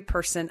every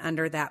person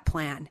under that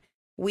plan.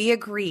 We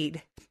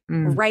agreed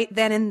right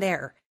then and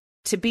there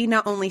to be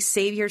not only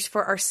saviors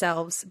for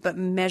ourselves, but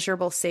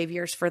measurable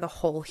saviors for the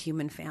whole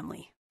human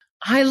family.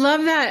 I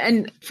love that.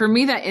 And for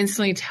me, that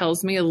instantly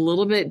tells me a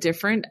little bit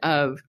different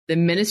of the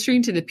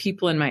ministering to the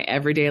people in my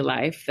everyday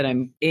life that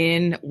I'm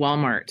in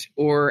Walmart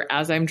or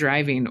as I'm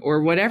driving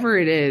or whatever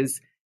it is.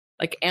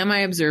 Like, am I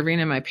observing?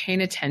 Am I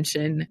paying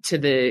attention to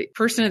the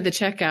person at the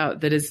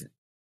checkout that is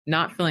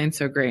not feeling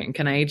so great? And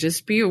can I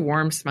just be a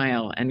warm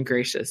smile and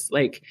gracious?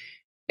 Like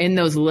in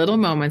those little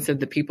moments of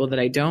the people that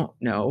I don't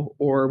know,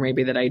 or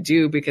maybe that I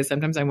do, because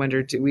sometimes I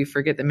wonder, do we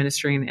forget the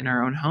ministering in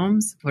our own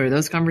homes? What are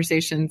those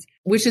conversations?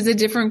 Which is a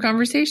different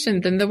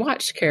conversation than the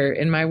watch care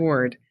in my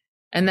ward.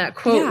 And that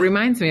quote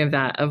reminds me of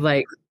that, of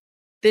like,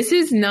 this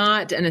is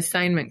not an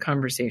assignment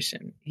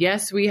conversation.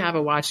 Yes, we have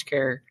a watch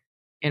care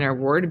in our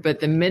ward, but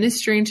the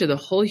ministering to the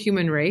whole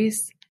human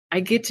race, I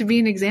get to be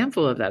an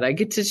example of that. I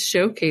get to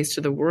showcase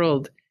to the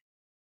world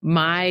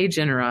my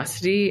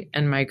generosity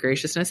and my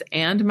graciousness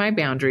and my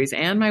boundaries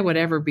and my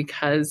whatever,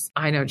 because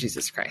I know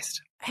Jesus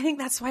Christ. I think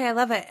that's why I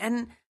love it.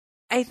 And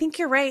I think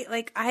you're right.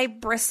 Like, I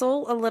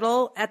bristle a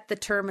little at the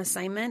term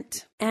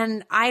assignment,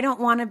 and I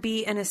don't want to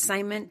be an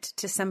assignment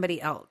to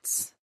somebody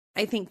else.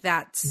 I think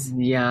that's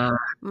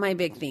my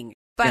big thing.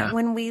 But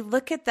when we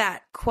look at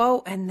that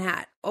quote and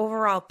that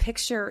overall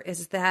picture,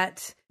 is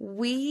that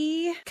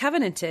we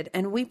covenanted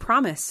and we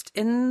promised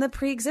in the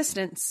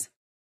pre-existence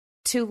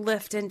to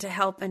lift and to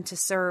help and to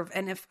serve.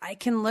 And if I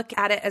can look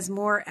at it as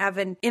more of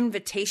an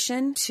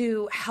invitation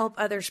to help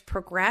others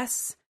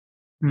progress,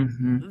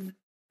 then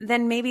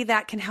maybe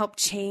that can help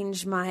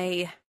change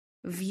my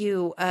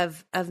view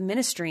of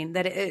ministering,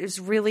 that it is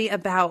really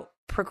about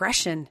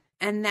progression.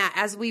 And that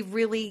as we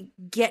really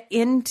get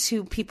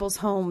into people's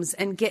homes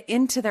and get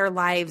into their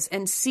lives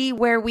and see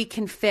where we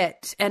can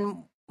fit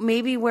and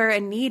maybe where a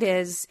need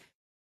is,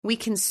 we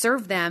can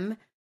serve them.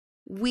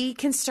 We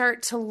can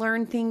start to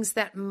learn things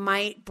that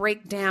might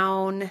break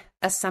down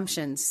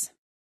assumptions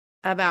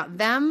about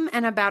them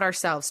and about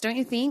ourselves. Don't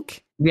you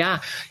think?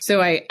 Yeah.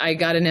 So I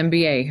got an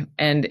MBA,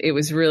 and it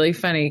was really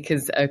funny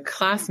because a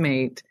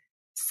classmate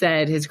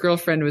said his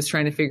girlfriend was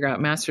trying to figure out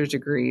master's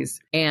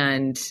degrees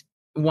and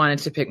wanted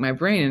to pick my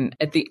brain. And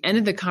at the end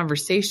of the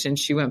conversation,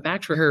 she went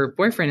back to her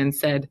boyfriend and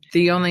said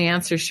the only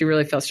answer she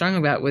really felt strong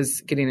about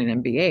was getting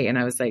an MBA. And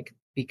I was like,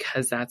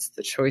 because that's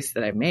the choice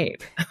that I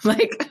made.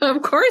 Like,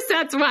 of course,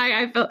 that's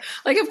why I felt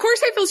like, of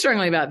course I feel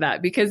strongly about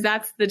that, because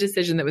that's the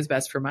decision that was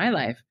best for my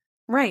life.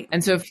 Right.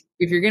 And so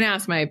if you're going to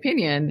ask my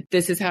opinion,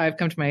 this is how I've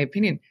come to my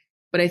opinion.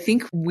 But I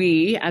think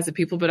we as a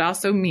people, but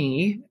also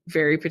me,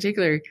 very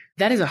particular,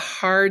 that is a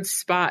hard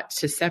spot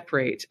to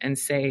separate and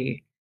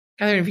say,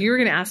 Catherine, if you were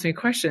going to ask me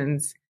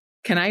questions,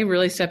 can I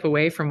really step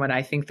away from what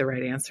I think the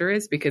right answer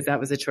is? Because that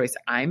was a choice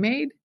I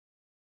made.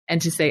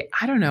 And to say,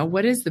 I don't know,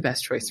 what is the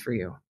best choice for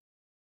you?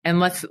 And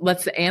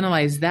let's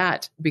analyze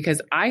that, because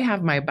I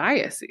have my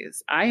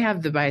biases. I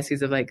have the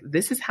biases of like,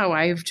 this is how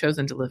I have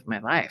chosen to live my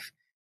life.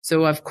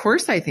 So of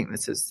course I think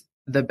this is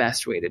the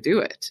best way to do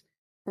it.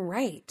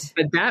 Right.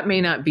 But that may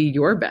not be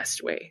your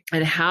best way.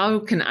 And how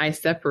can I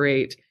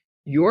separate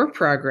your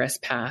progress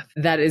path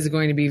that is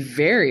going to be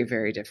very,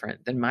 very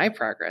different than my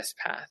progress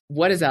path?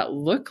 What does that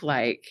look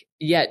like?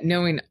 Yet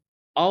knowing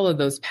all of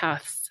those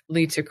paths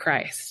lead to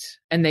Christ,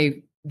 and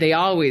they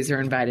always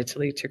are invited to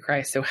lead to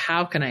Christ. So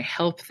how can I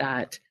help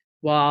that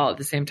while at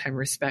the same time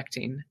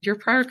respecting your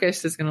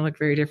progress is going to look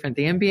very different.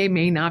 The MBA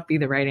may not be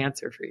the right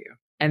answer for you,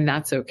 and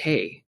that's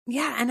okay.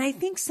 Yeah. And I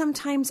think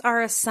sometimes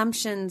our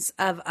assumptions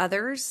of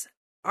others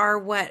are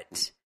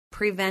what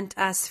prevent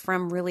us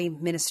from really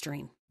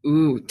ministering.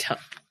 Ooh,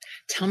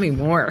 tell me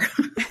more.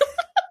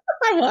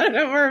 I want to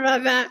know more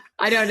about that.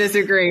 I don't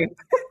disagree.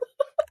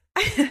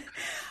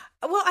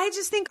 Well, I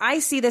just think I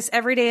see this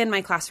every day in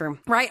my classroom,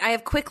 right? I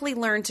have quickly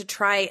learned to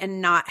try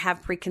and not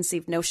have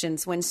preconceived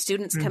notions when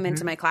students come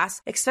into my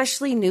class,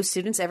 especially new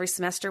students every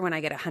semester when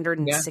I get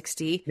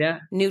 160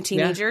 new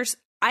teenagers.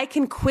 I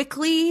can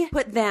quickly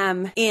put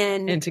them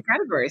into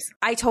categories.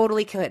 I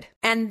totally could.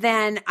 And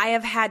then I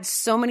have had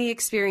so many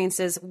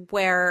experiences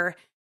where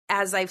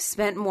as I've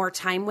spent more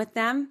time with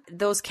them,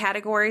 those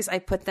categories I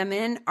put them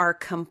in are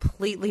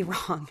completely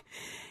wrong.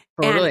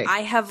 Totally. And I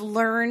have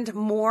learned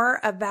more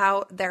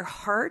about their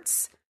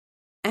hearts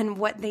and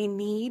what they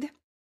need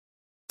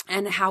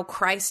and how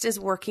Christ is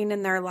working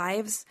in their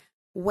lives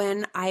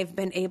when I've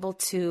been able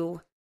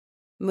to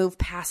move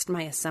past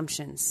my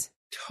assumptions.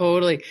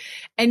 Totally.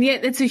 And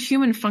yet it's a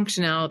human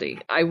functionality.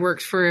 I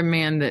worked for a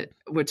man that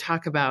would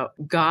talk about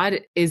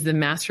God is the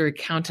master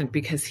accountant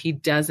because he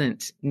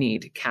doesn't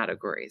need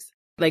categories.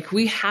 Like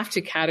we have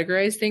to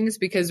categorize things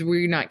because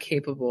we're not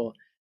capable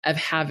of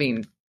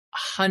having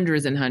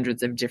hundreds and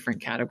hundreds of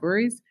different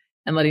categories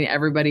and letting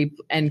everybody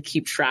and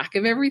keep track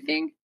of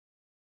everything.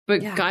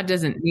 But God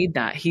doesn't need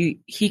that.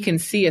 He can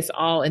see us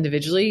all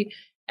individually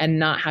and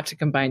not have to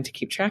combine to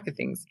keep track of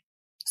things.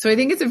 So I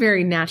think it's a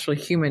very natural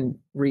human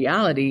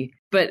reality,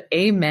 but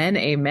amen.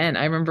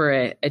 I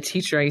remember a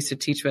teacher I used to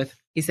teach with,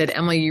 he said,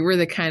 Emily, you were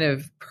the kind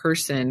of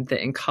person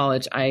that in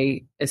college,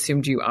 I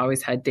assumed you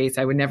always had dates.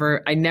 I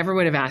never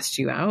would have asked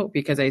you out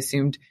because I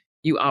assumed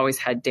you always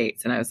had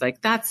dates. And I was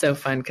like, that's so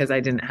fun because I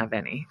didn't have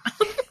any.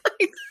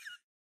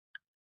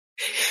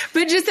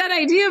 But just that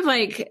idea of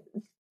like,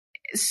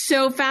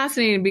 so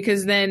fascinating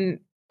because then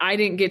I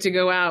didn't get to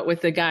go out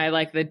with the guy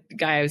like the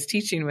guy I was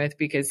teaching with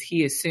because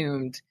he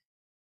assumed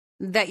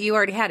that you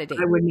already had a date.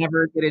 I would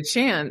never get a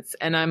chance.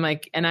 And I'm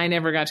like, and I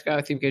never got to go out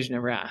with you because you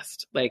never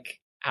asked. Like,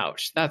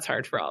 ouch, that's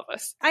hard for all of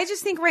us. I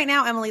just think right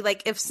now, Emily,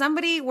 like if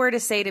somebody were to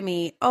say to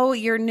me, oh,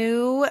 your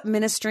new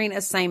ministering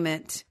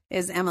assignment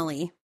is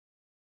Emily,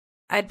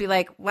 I'd be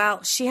like,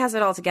 well, she has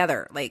it all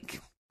together.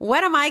 Like,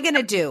 what am I going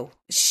to do?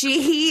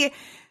 She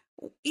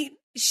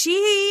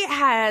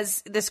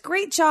has this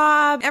great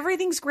job.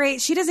 Everything's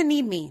great. She doesn't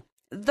need me.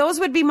 Those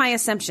would be my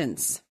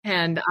assumptions.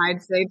 And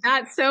I'd say,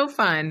 that's so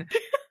fun.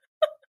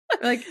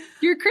 Like,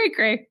 you're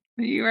cray-cray.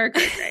 You are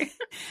cray-cray.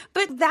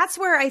 But that's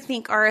where I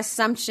think our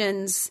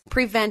assumptions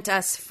prevent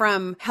us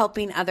from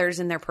helping others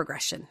in their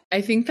progression.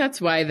 I think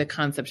that's why the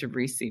concept of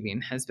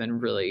receiving has been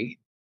really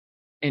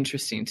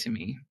interesting to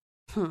me.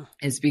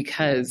 Is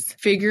because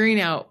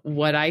figuring out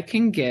what I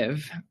can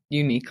give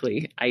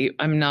uniquely.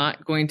 I'm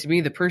not going to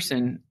be the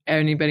person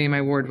anybody in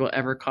my ward will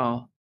ever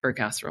call for a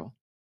casserole.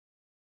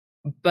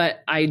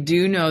 But I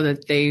do know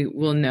that they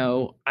will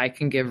know I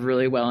can give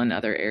really well in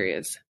other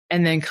areas.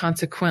 And then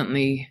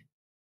consequently,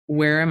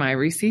 where am I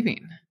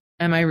receiving?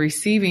 Am I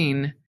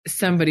receiving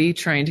somebody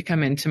trying to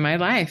come into my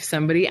life?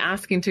 Somebody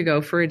asking to go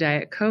for a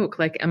Diet Coke?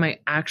 Like, am I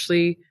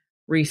actually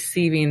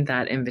receiving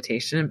that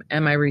invitation?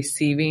 Am I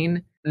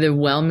receiving the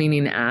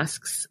well-meaning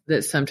asks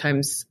that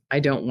sometimes I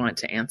don't want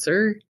to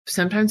answer?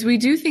 Sometimes we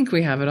do think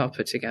we have it all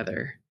put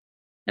together.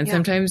 And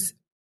sometimes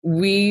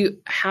we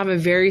have a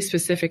very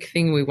specific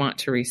thing we want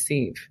to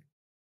receive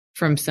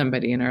from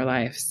somebody in our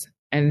lives.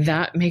 And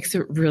that makes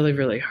it really,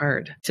 really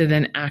hard to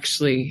then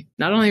actually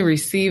not only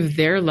receive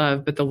their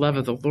love, but the love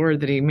of the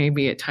Lord that he may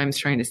be at times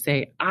trying to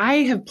say, I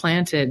have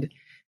planted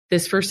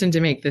this person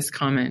to make this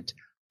comment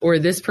or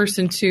this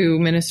person to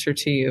minister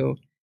to you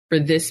for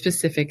this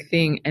specific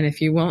thing. And if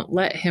you won't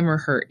let him or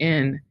her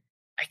in,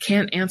 I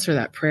can't answer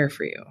that prayer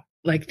for you.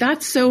 Like,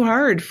 that's so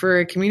hard for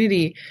a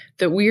community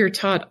that we are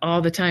taught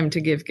all the time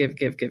to give.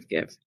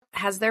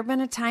 Has there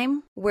been a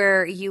time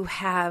where you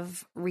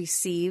have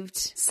received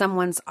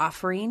someone's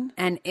offering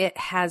and it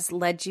has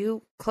led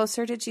you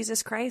closer to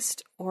Jesus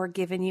Christ or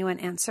given you an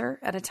answer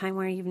at a time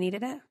where you've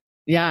needed it?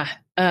 Yeah.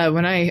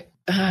 When I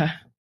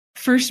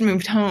first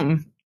moved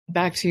home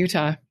back to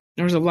Utah,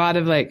 there was a lot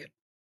of I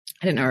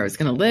didn't know where I was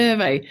going to live.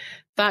 I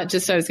thought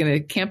I was going to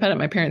camp out at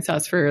my parents'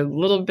 house for a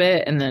little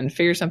bit and then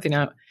figure something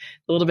out.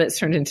 A little bit's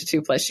turned into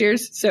 2+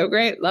 years. So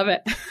great. Love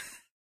it.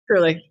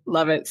 Really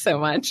love it so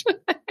much.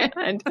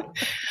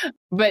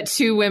 But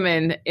 2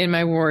 women in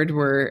my ward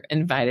were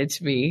invited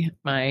to be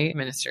my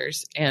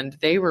ministers, and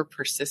they were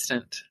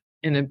persistent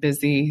in a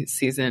busy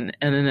season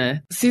and in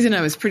a season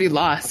I was pretty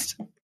lost.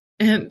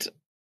 And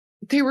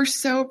they were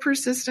so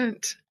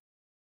persistent.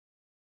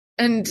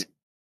 And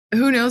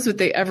who knows what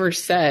they ever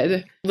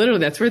said. Literally,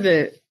 that's where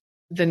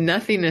the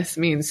nothingness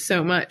means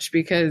so much,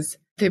 because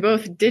they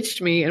both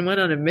ditched me and went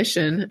on a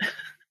mission.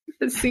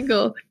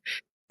 single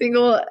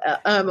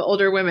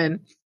older women.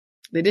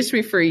 They ditched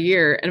me for a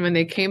year. And when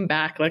they came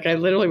back, I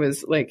literally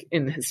was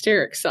in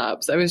hysteric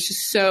sobs. I was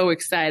just so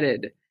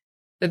excited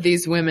that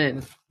these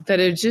women that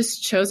had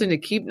just chosen to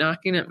keep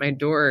knocking at my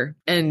door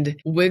and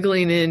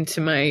wiggling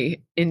into my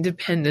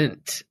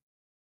independent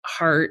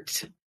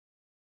heart,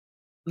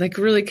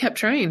 really kept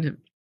trying.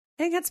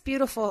 I think that's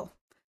beautiful,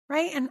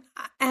 right?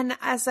 And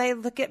as I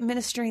look at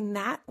ministering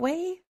that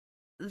way,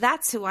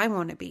 that's who I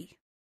want to be.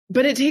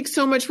 But it takes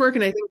so much work.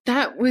 And I think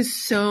that was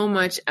so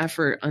much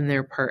effort on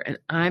their part. And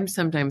I'm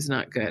sometimes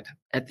not good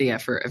at the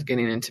effort of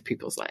getting into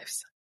people's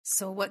lives.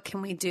 So what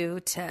can we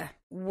do to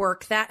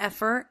work that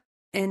effort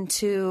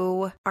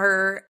into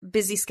our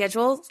busy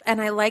schedules? And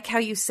I like how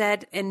you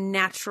said in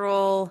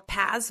natural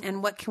paths.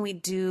 And what can we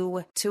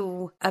do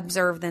to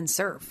observe then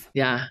serve?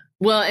 Yeah.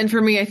 Well, and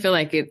for me, I feel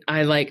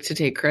I like to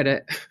take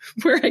credit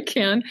where I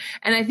can.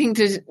 And I think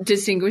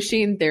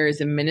distinguishing, there is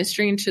a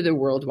ministering to the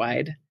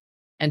worldwide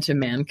and to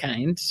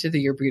mankind, to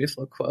your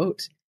beautiful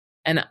quote.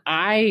 And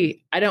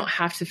I don't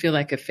have to feel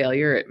like a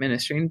failure at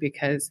ministering,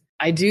 because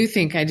I do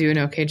think I do an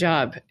okay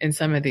job in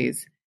some of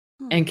these.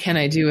 And can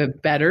I do a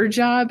better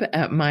job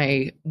at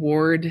my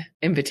ward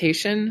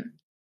invitation?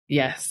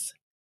 Yes.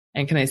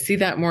 And can I see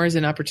that more as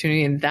an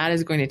opportunity? And that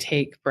is going to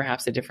take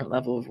perhaps a different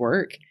level of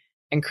work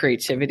and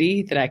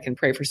creativity that I can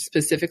pray for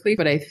specifically.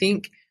 But I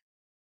think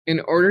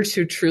in order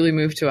to truly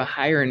move to a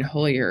higher and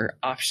holier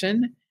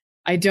option,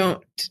 I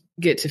don't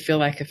get to feel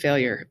like a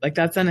failure.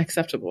 That's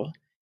unacceptable.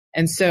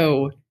 And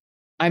so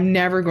I'm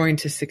never going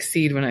to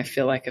succeed when I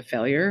feel like a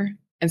failure.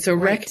 And so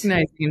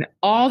recognizing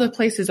all the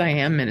places I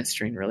am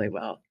ministering really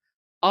well,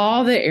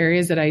 all the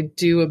areas that I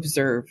do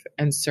observe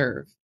and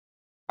serve,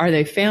 are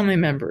they family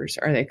members?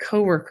 Are they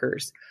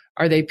coworkers?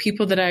 Are they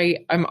people that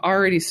I'm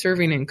already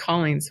serving in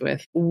callings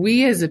with?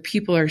 We as a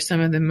people are some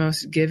of the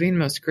most giving,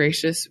 most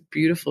gracious,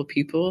 beautiful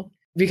people,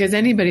 because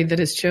anybody that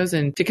has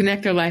chosen to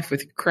connect their life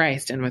with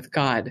Christ and with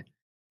God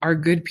are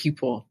good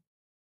people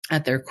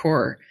at their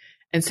core.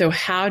 And so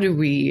how do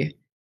we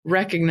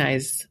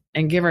recognize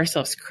and give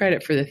ourselves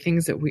credit for the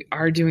things that we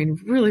are doing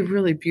really,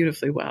 really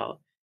beautifully well?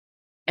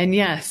 And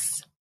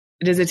yes,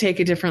 does it take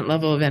a different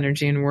level of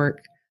energy and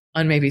work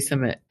on maybe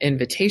some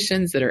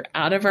invitations that are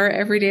out of our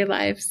everyday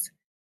lives?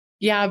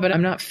 Yeah, but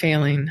I'm not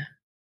failing.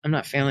 I'm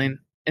not failing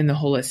in the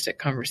holistic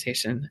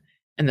conversation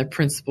and the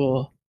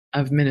principle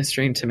of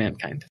ministering to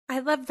mankind. I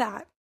love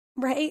that.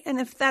 Right. And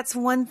if that's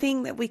one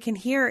thing that we can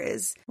hear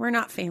is we're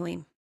not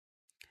failing.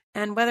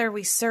 And whether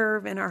we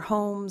serve in our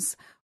homes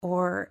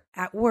or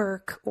at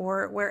work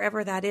or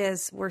wherever that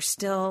is, we're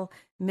still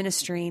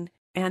ministering.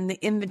 And the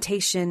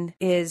invitation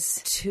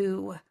is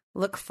to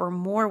look for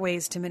more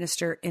ways to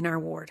minister in our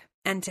ward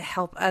and to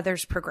help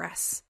others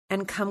progress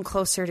and come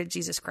closer to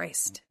Jesus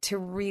Christ, to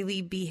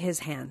really be his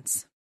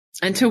hands.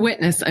 And to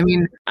witness. I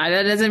mean,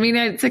 that doesn't mean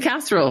it's a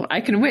casserole.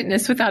 I can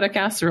witness without a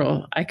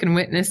casserole. I can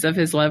witness of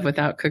his love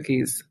without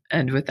cookies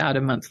and without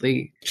a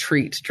monthly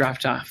treat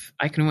dropped off.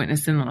 I can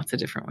witness in lots of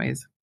different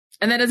ways.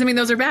 And that doesn't mean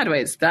those are bad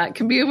ways. That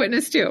can be a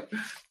witness too.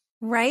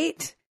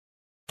 Right?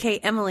 Okay,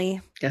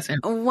 Emily. Yes, ma'am.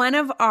 One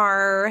of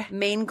our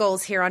main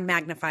goals here on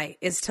Magnify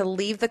is to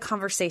leave the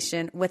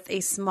conversation with a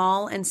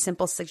small and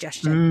simple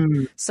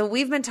suggestion. So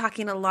we've been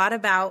talking a lot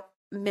about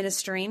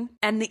ministering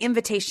and the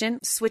invitation,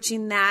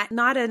 switching that,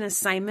 not an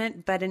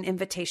assignment, but an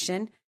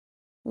invitation.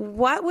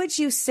 What would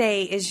you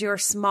say is your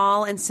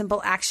small and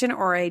simple action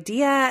or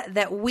idea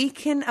that we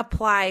can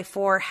apply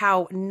for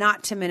how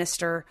not to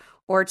minister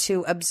or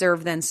to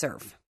observe then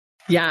serve?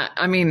 Yeah,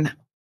 I mean,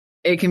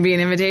 it can be an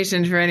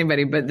invitation for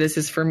anybody, but this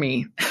is for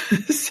me.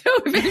 So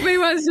if anybody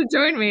wants to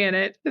join me in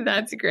it,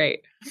 that's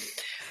great.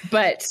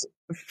 But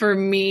for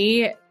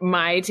me,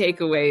 my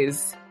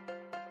takeaways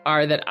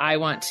are that I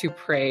want to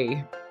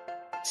pray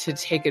to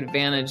take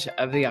advantage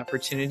of the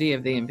opportunity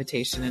of the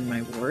invitation in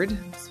my ward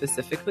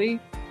specifically.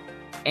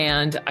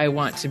 And I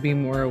want to be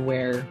more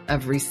aware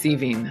of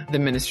receiving the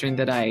ministry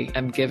that I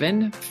am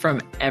given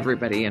from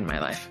everybody in my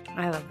life.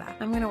 I love that.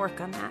 I'm going to work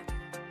on that.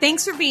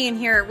 Thanks for being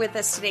here with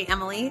us today,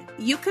 Emily.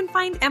 You can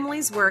find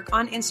Emily's work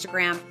on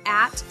Instagram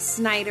at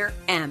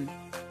SnyderM,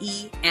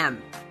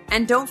 E-M.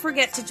 And don't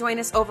forget to join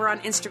us over on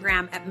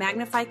Instagram at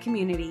Magnify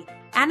Community.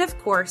 And of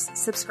course,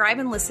 subscribe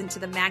and listen to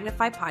the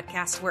Magnify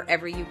podcast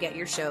wherever you get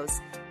your shows.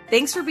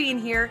 Thanks for being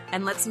here,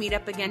 and let's meet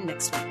up again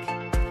next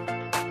week.